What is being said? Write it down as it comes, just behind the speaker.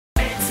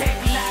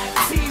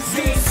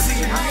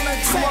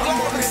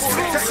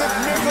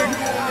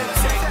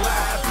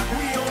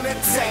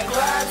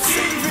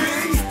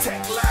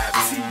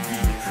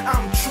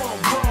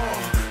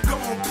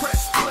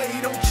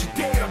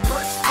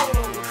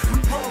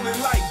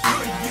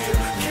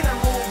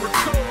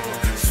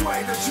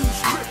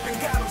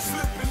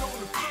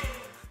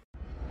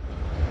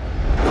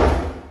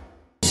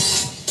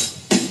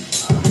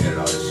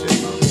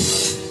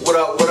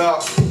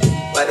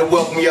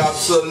welcome y'all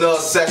to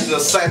another section of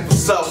Cypha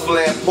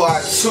Suffland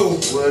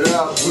Pt2. What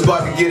up? We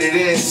about to get it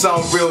in,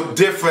 something real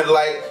different,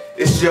 like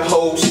it's your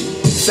host,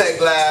 Tech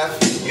Live.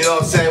 You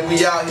know what I'm saying?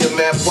 We out here,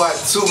 man.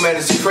 Pt2, man,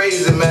 it's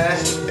crazy, man.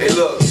 Hey,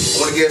 look,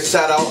 I want to give a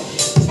shout out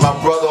to my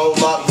brother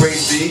on lock, Ray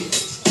D,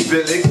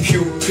 Billy,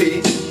 QP,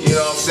 you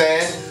know what I'm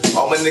saying?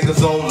 All my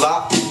niggas on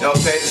lock, you know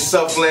what I'm saying? The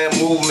Suffland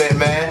movement,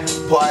 man.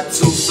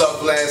 Pt2,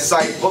 Suffland,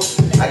 Cypha.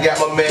 I got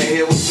my man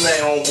here, what's his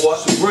name, homeboy?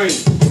 Supreme.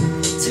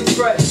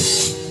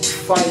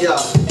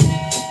 FIYAH.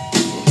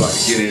 We about to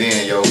get it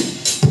in, yo.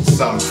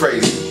 Something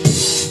crazy.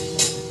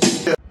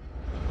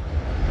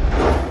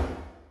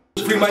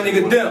 Free my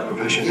nigga Dem.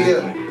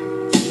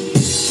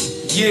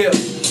 Yeah.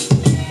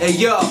 Hey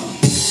yo.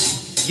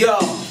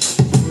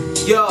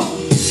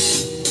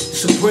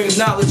 Supreme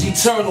knowledge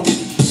eternal.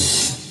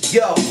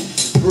 Yo.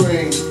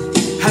 Bring.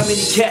 How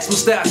many cats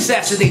must I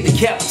assassinate,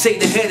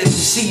 decapitate the head of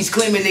MCs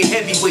claiming they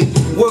heavyweight?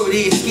 Word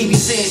is, he be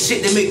saying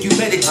shit that make you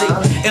meditate.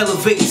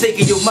 Elevate,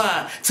 taking your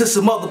mind to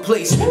some other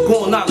place.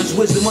 Growing knowledge,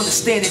 wisdom,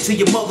 understanding to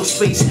your mother's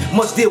face.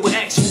 Must deal with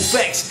actual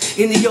facts.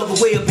 Any other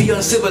way will be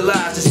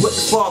uncivilized, is what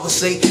the fathers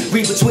say.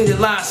 Read between the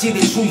lines, see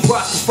the truth,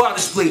 Rasta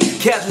fathers play.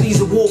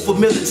 Casualties of war for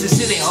militants,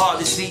 it ain't hard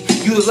to see.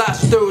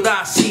 Utilize the third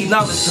eye, see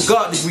knowledge to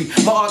God degree.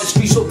 My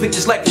artistry show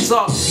pictures like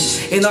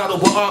photography. An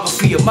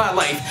autobiography of my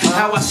life.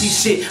 How I see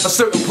shit, a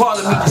certain part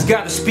of me just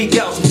gotta speak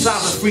out.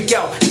 Sometimes I freak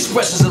out,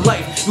 expressions of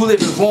life. You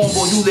living wrong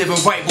or you living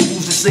right, but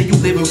who's to say you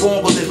living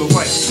wrong or living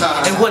right?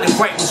 And what if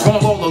right was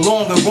wrong all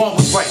along and wrong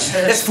was right?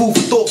 That's food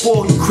for thought for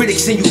all you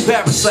critics and you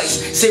parasites.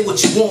 Say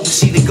what you want, but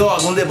see the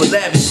God gon' live a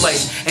lavish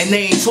life. And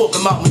they ain't talking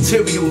about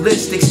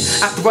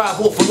materialistics. I thrive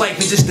off of life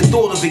and just the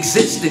thought of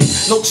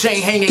existence. No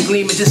chain hanging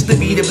gleaming just to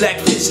be the black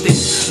fisted.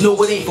 No,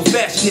 it ain't for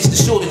fashion, it's to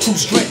show the true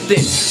strength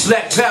in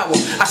black power.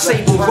 I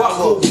say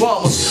Barack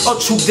Obama's a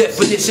true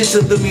definition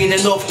to the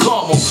meaning of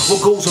karma.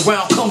 What goes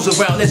around comes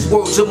around, that's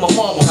words of my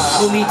mama.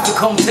 No need to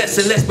come test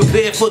and let's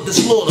prepare for the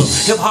slaughter.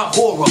 Hip-hop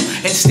horror,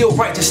 and still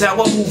righteous how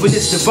I move in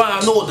this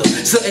divine order.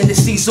 Something to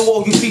see, so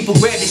all you people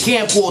grab your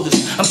camcorders.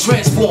 I'm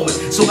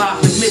transforming, so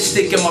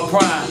optimistic in my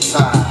prime.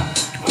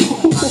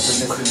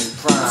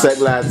 Tech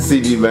Live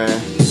TV, man.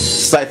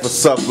 Cypha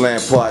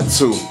Suffland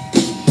Pt2.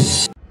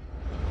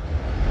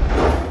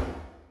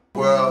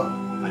 Well,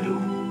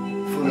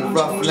 from the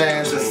rough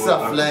lands of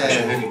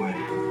Suffland.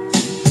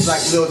 It's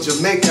like little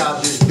Jamaica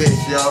out this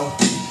bitch, yo.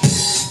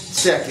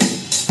 Check it.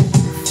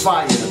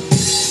 Fire.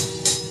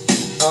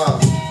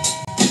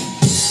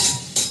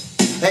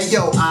 Hey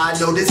yo, I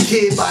know this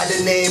kid by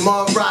the name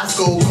of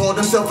Roscoe. Called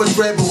himself a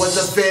rebel, was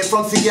a fan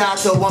from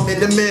Seattle. I'm in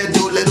the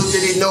middle, little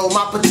did he know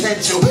my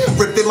potential.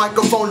 Rip the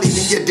microphone,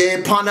 leaving you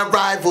dead upon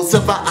arrival.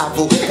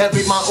 Survival,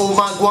 every man, oh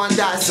man, go and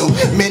die so.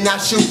 Me not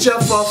shoot you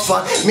for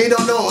fun, me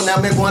don't know. Now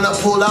me wanna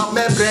pull out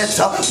my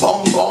Beretta.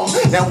 Boom, boom,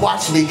 now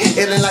watch me.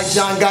 Illin' like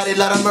John got a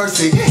lot of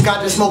mercy. Got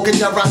the smoking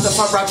your Rasta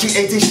Farachi,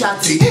 80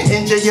 shotty.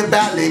 Injure your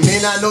belly,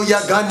 man, I know your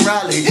gun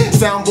rally.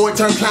 Sound boy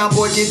turn clown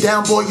boy, get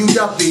down boy, you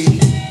duffy.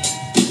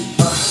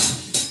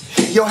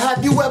 Yo,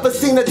 have you ever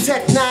seen a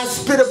Tech 9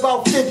 spit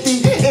about 50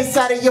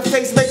 inside of your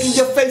face, making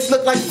your face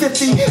look like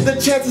 50? The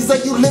chances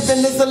of you living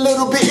is a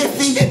little bit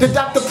iffy. The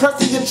doctor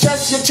pressing your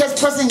chest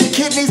pressing your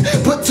kidneys.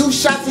 Put 2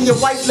 shots in your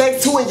wife's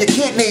leg, 2 in your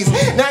kidneys.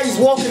 Now he's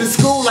walking to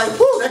school like,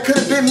 whoo, that could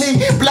have been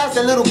me. Blast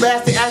that little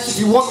bastard, ask if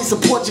you want me,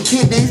 support your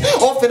kidneys.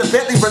 Off in a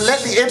Bentley,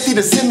 relentlessly empty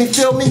to send me,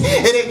 feel me?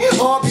 It ain't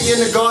hard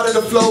being the guard of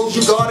the flows.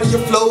 You guarding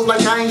your flows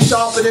like I ain't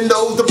sharper than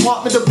those.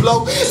 Department to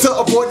blow to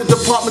avoid the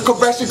department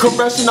correction.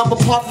 I'm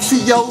apart from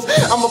CEOs.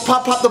 I'ma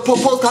pop the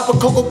propose, cop a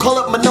Coco, call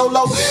up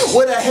Manolo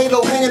with a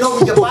halo hanging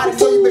over your body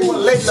so you may wanna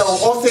lay low.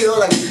 Or say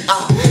like,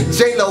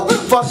 J-Lo,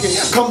 fuck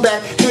it, come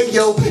back, hey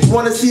yo,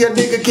 wanna see a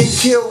nigga get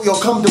killed? Yo,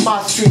 come to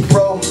my street,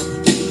 bro.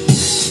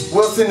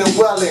 Wilson and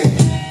Welling.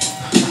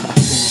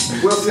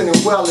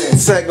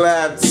 Tech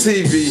Live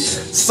TV,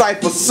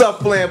 Cypha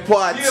Suffland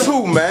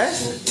Pt2, man.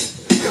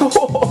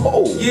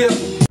 Yeah.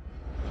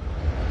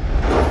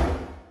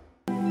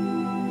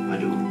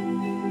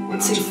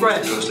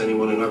 Fresh,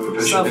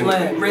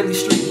 Suffland, Ridley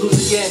Street,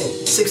 lose again,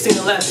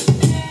 1611.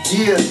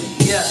 Yeah.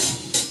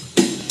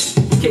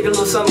 Kick a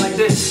little something like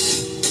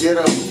this. Get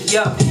up.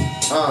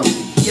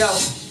 Yo.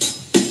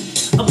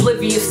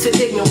 Oblivious to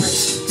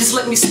ignorance. Just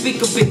let me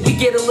speak a bit. We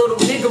get a little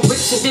nigga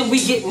rich and then we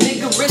get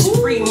nigga rich,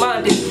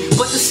 free-minded.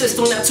 But the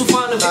system not too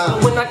fond of it.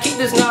 But when I keep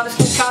this knowledge,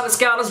 the college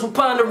scholars will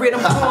ponder it.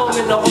 I'm calm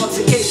in the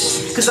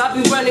altercation. Cause I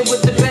be running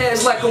with the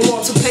bags like a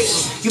Walter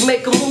Payton. You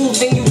make a move,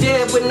 then you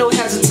dead with no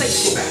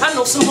hesitation. I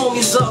know some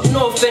homies up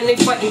north and they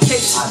fighting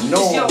cases. I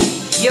know.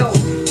 Yo,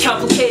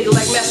 complicated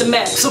like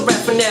mathematics, a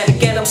rap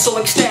fanatic, and I'm so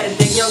ecstatic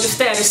that younger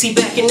status, he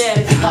backing at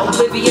it.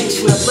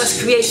 Obliviation of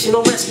less creation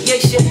or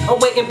respiration. I'm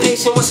waiting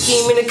patient, while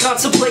scheming and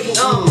contemplating.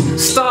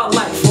 Star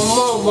life, I'm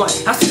on one,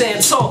 I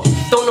stand tall.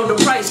 Don't know the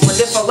price, but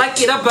if I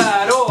like it, I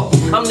buy it all.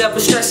 I'm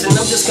never stressing,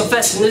 I'm just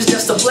confessing, it's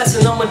just a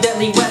blessing. I'm a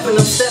deadly weapon,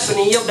 I'm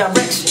stepping in your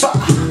direction.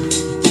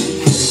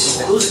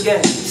 Lose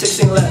again,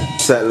 1611.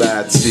 Tech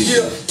Live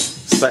TV,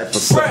 Cypha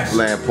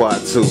Suffland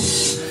Pt2.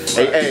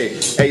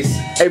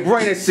 Hey,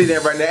 bring that shit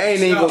in right now.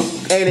 Ain't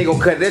even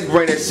gonna cut it. Let's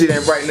bring that shit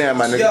in right now,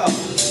 my nigga.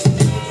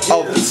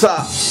 Off the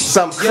top,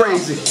 something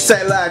crazy.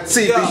 TELLA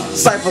TV,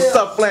 Cypha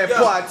Suffland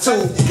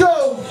Pt2.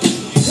 Go!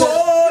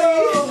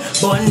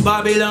 Bun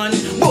Babylon,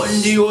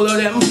 bun the whole of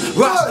them.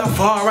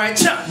 Rastafari,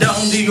 chant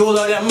down the whole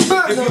of them.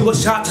 If you a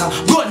shatter,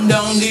 gun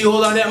down the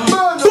whole of them.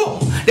 Boom!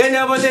 They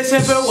never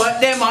listen for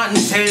what them man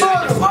say.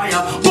 Like the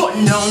fire,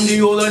 bun down the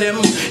whole of them.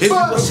 If you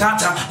a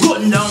shatter,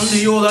 gun down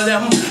the whole of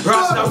them.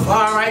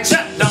 Rastafari,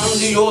 chant down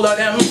the whole of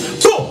them.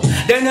 Boom!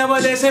 They never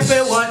listen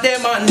for what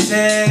them man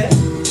say.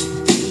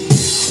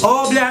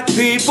 All black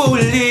people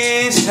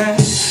listen.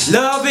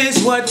 Love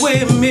is what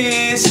we're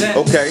missing.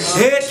 Okay.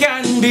 It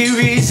can be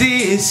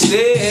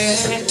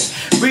resisted.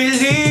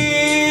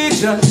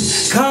 Religion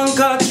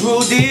conquered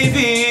through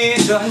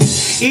division.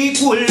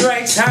 Equal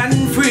rights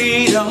and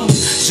freedom.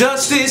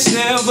 Justice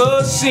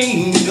never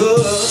seen.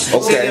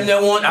 Say them they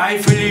want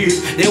I for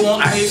live. They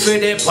want I for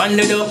they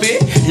funded up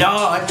it.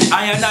 Lord,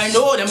 I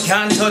know them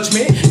can't touch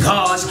me.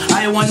 Cause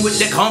I won with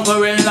the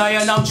conquering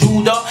Lion of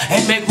Judah.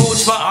 And make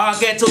roots for our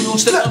get to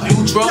lose to the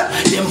future.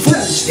 Them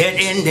fools dead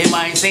in their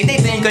mind say they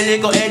think a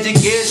little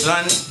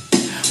education.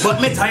 But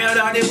me tired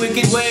of the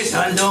wicked ways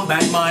and the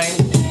bad mind.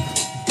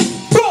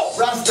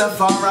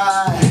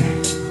 Rastafari.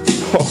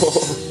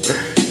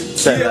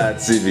 TELLA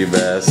TV,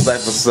 man.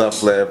 Cypha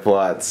Suffland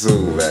Pt2,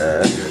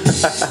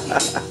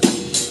 man.